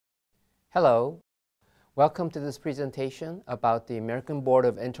Hello, welcome to this presentation about the American Board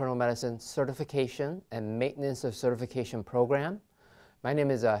of Internal Medicine Certification and Maintenance of Certification Program. My name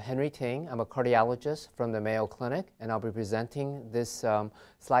is Henry Ting. I'm a cardiologist from the Mayo Clinic, and I'll be presenting this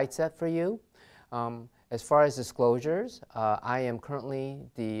slide set for you. As far as disclosures, I am currently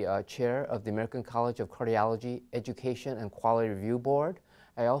the chair of the American College of Cardiology Education and Quality Review Board.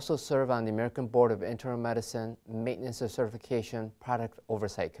 I also serve on the American Board of Internal Medicine Maintenance of Certification Product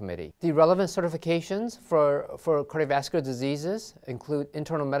Oversight Committee. The relevant certifications for cardiovascular diseases include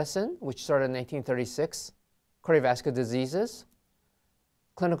internal medicine, which started in 1936, cardiovascular diseases,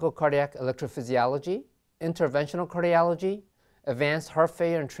 clinical cardiac electrophysiology, interventional cardiology, advanced heart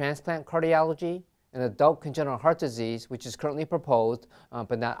failure and transplant cardiology, and adult congenital heart disease, which is currently proposed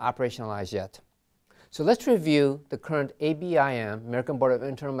but not operationalized yet. So let's review the current ABIM, American Board of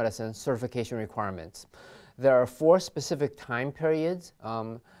Internal Medicine, certification requirements. There are 4 specific time periods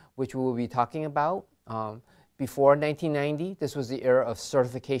which we will be talking about. Before 1990, this was the era of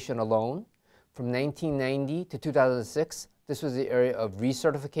certification alone. From 1990 to 2006, this was the area of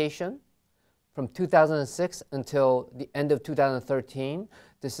recertification. From 2006 until the end of 2013,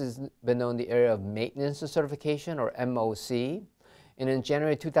 this has been known the area of maintenance of certification, or MOC. And in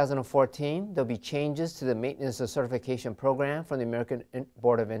January 2014, there'll be changes to the Maintenance of Certification Program from the American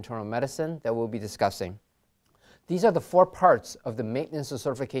Board of Internal Medicine that we'll be discussing. These are the 4 parts of the Maintenance of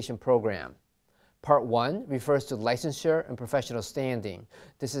Certification Program. Part 1 refers to licensure and professional standing.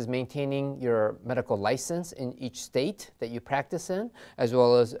 This is maintaining your medical license in each state that you practice in, as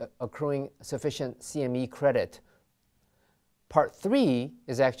well as accruing sufficient CME credit. Part 3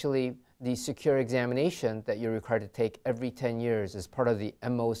 is actually the secure examination that you're required to take every 10 years as part of the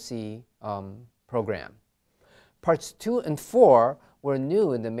MOC program. Parts 2 and 4 were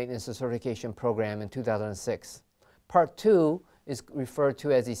new in the Maintenance of Certification Program in 2006. Part 2 is referred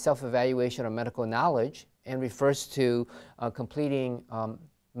to as the self-evaluation of medical knowledge and refers to completing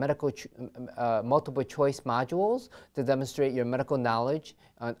multiple choice modules to demonstrate your medical knowledge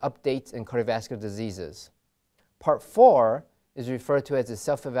on updates in cardiovascular diseases. Part 4 is referred to as a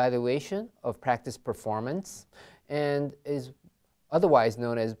self-evaluation of practice performance and is otherwise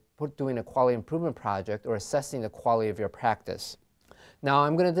known as doing a quality improvement project or assessing the quality of your practice. Now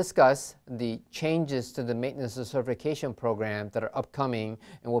I'm going to discuss the changes to the Maintenance of Certification Program that are upcoming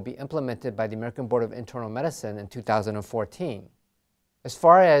and will be implemented by the American Board of Internal Medicine in 2014. As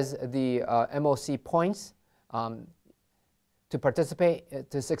far as the MOC points,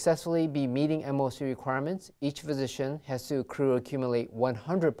 to successfully be meeting MOC requirements, each physician has to accumulate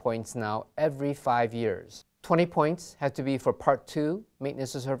 100 points now every 5 years. 20 points have to be for Part 2,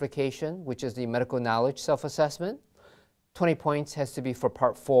 Maintenance of Certification, which is the medical knowledge self-assessment. 20 points has to be for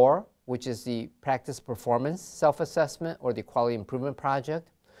Part 4, which is the practice performance self-assessment or the quality improvement project.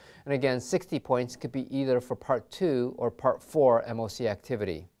 And again, 60 points could be either for Part 2 or Part 4 MOC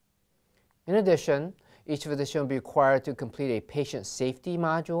activity. In addition, each physician will be required to complete a patient safety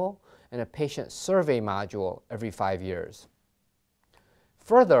module and a patient survey module every 5 years.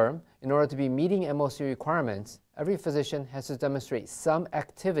 Further, in order to be meeting MOC requirements, every physician has to demonstrate some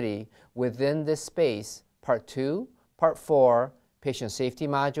activity within this space, Part 2, Part 4, patient safety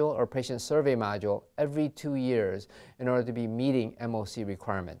module or patient survey module every 2 years in order to be meeting MOC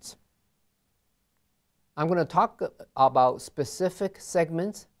requirements. I'm going to talk about specific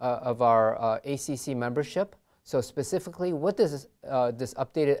segments of our ACC membership. So specifically, what does this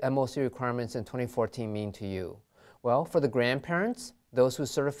updated MOC requirements in 2014 mean to you? Well, for the grandparents, those who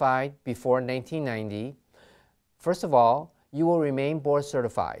certified before 1990, first of all, you will remain board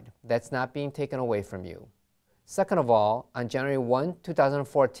certified. That's not being taken away from you. Second of all, on January 1,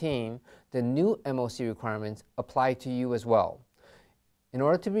 2014, the new MOC requirements apply to you as well. In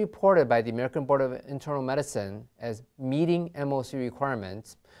order to be reported by the American Board of Internal Medicine as meeting MOC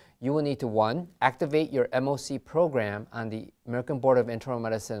requirements, you will need to 1. Activate your MOC program on the American Board of Internal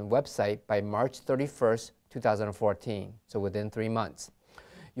Medicine website by March 31st, 2014, so within 3 months.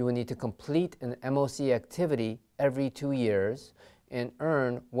 You will need to complete an MOC activity every 2 years and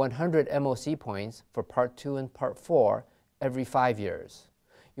earn 100 MOC points for Part 2 and Part 4 every 5 years.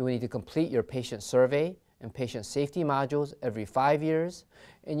 You will need to complete your patient survey and patient safety modules every 5 years,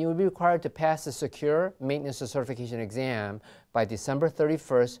 and you will be required to pass the Secure Maintenance of Certification exam by December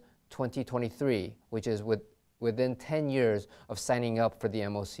 31st, 2023, which is within 10 years of signing up for the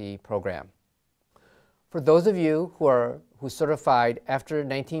MOC program. For those of you who certified after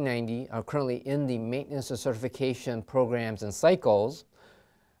 1990 are currently in the Maintenance of Certification programs and cycles,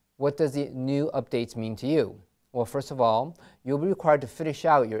 what does the new updates mean to you? Well, first of all, you'll be required to finish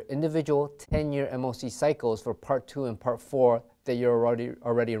out your individual 10-year MOC cycles for Part 2 and Part 4 that you're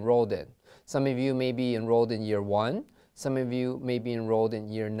already enrolled in. Some of you may be enrolled in year 1, some of you may be enrolled in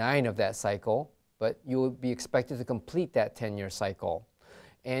year 9 of that cycle, but you will be expected to complete that 10-year cycle.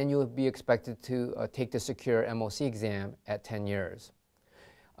 And you will be expected to take the secure MOC exam at 10 years.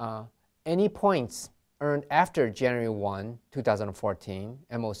 Any points earned after January 1, 2014,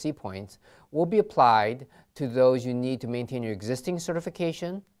 MOC points, will be applied to those you need to maintain your existing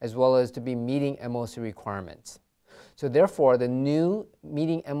certification as well as to be meeting MOC requirements. So therefore, the new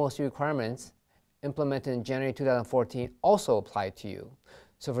meeting MOC requirements implemented in January 2014 also apply to you.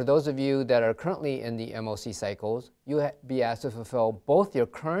 So for those of you that are currently in the MOC cycles, you will be asked to fulfill both your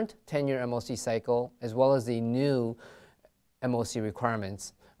current 10-year MOC cycle as well as the new MOC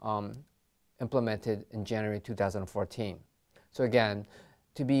requirements implemented in January 2014. So again,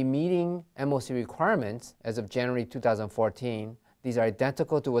 to be meeting MOC requirements as of January 2014, these are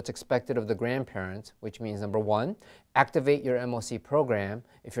identical to what's expected of the grandparents, which means number 1, activate your MOC program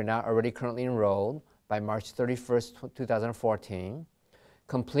if you're not already currently enrolled by March 31st, 2014.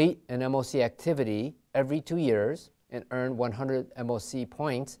 Complete an MOC activity every 2 years and earn 100 MOC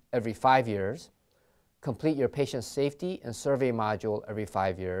points every 5 years. Complete your patient safety and survey module every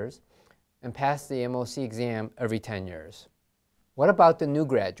 5 years. And pass the MOC exam every 10 years. What about the new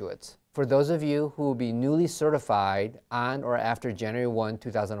graduates? For those of you who will be newly certified on or after January 1,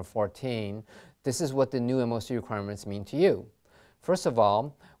 2014, this is what the new MOC requirements mean to you. First of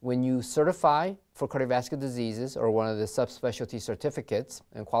all, when you certify for cardiovascular diseases or one of the subspecialty certificates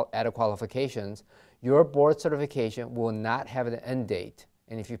and added qualifications, your board certification will not have an end date.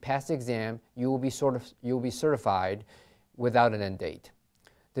 And if you pass the exam, you will be certified without an end date.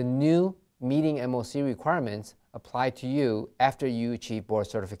 The new meeting MOC requirements apply to you after you achieve board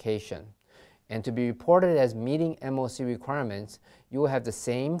certification. And to be reported as meeting MOC requirements, you will have the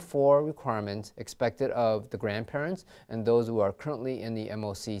same 4 requirements expected of the grandparents and those who are currently in the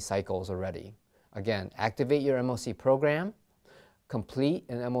MOC cycles already. Again, activate your MOC program, complete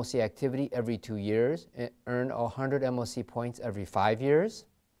an MOC activity every 2 years, and earn 100 MOC points every 5 years,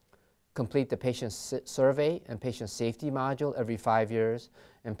 complete the patient survey and patient safety module every 5 years,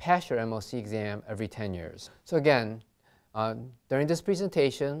 and pass your MOC exam every 10 years. So again, during this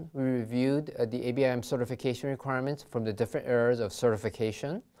presentation, we reviewed the ABIM certification requirements from the different eras of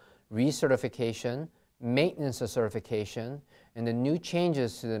certification, recertification, maintenance of certification, and the new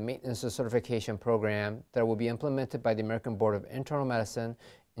changes to the maintenance of certification program that will be implemented by the American Board of Internal Medicine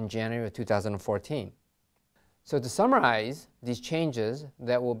in January of 2014. So to summarize these changes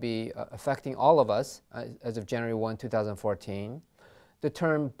that will be affecting all of us as of January 1, 2014, the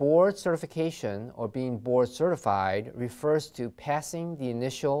term board certification or being board certified refers to passing the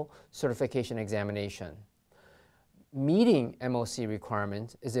initial certification examination. Meeting MOC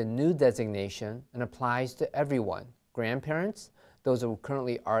requirements is a new designation and applies to everyone, grandparents, those who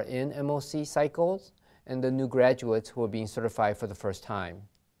currently are in MOC cycles, and the new graduates who are being certified for the first time.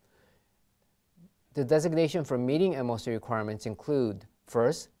 The designation for meeting MOC requirements include,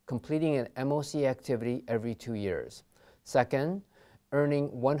 first, completing an MOC activity every 2 years. Second, earning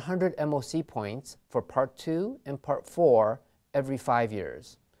 100 MOC points for Part 2 and Part 4 every 5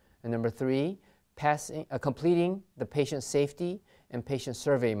 years. And number 3, completing the patient safety and patient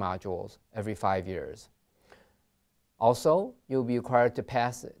survey modules every 5 years. Also, you'll be required to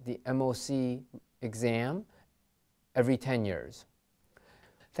pass the MOC exam every 10 years.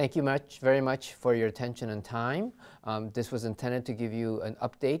 Thank you very much for your attention and time. This was intended to give you an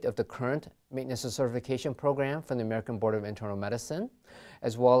update of the current maintenance and certification program from the American Board of Internal Medicine,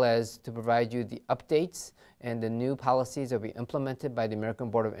 as well as to provide you the updates and the new policies that will be implemented by the American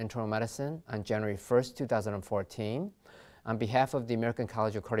Board of Internal Medicine on January 1st, 2014. On behalf of the American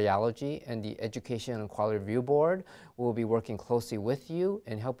College of Cardiology and the Education and Quality Review Board, we will be working closely with you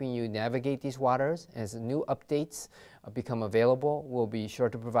and helping you navigate these waters. As new updates become available, we'll be sure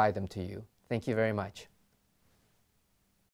to provide them to you. Thank you very much.